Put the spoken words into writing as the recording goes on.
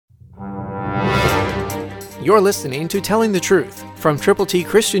You're listening to Telling the Truth from Triple T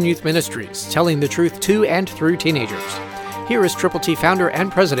Christian Youth Ministries, telling the truth to and through teenagers. Here is Triple T founder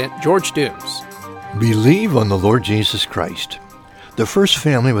and president George Dooms. Believe on the Lord Jesus Christ. The first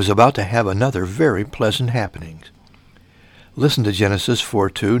family was about to have another very pleasant happening. Listen to Genesis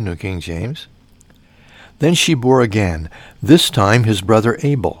 4:2, New King James. Then she bore again, this time his brother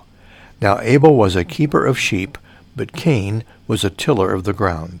Abel. Now Abel was a keeper of sheep, but Cain was a tiller of the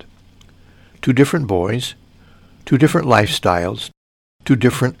ground. Two different boys, two different lifestyles, two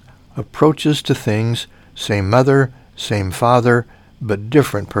different approaches to things, same mother, same father, but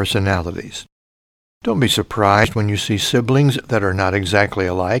different personalities. Don't be surprised when you see siblings that are not exactly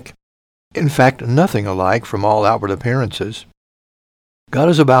alike. In fact, nothing alike from all outward appearances. God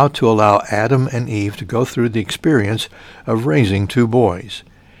is about to allow Adam and Eve to go through the experience of raising two boys.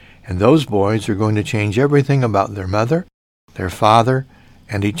 And those boys are going to change everything about their mother, their father,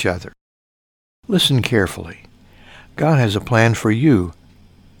 and each other. Listen carefully. God has a plan for you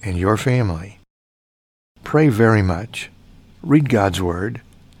and your family. Pray very much. Read God's Word.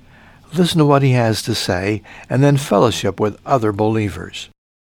 Listen to what He has to say, and then fellowship with other believers.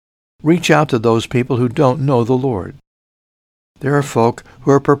 Reach out to those people who don't know the Lord. There are folk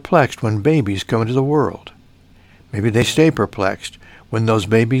who are perplexed when babies come into the world. Maybe they stay perplexed when those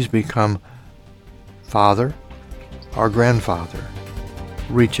babies become father or grandfather.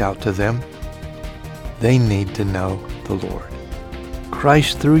 Reach out to them. They need to know the Lord.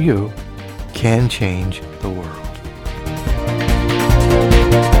 Christ through you can change the world.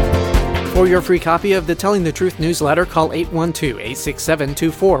 For your free copy of the Telling the Truth newsletter, call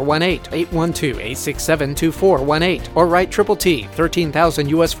 812-867-2418, 812-867-2418, or write Triple T, 13,000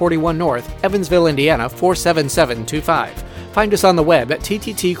 U.S. 41 North, Evansville, Indiana, 47725. Find us on the web at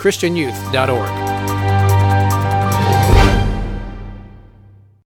tttchristianyouth.org.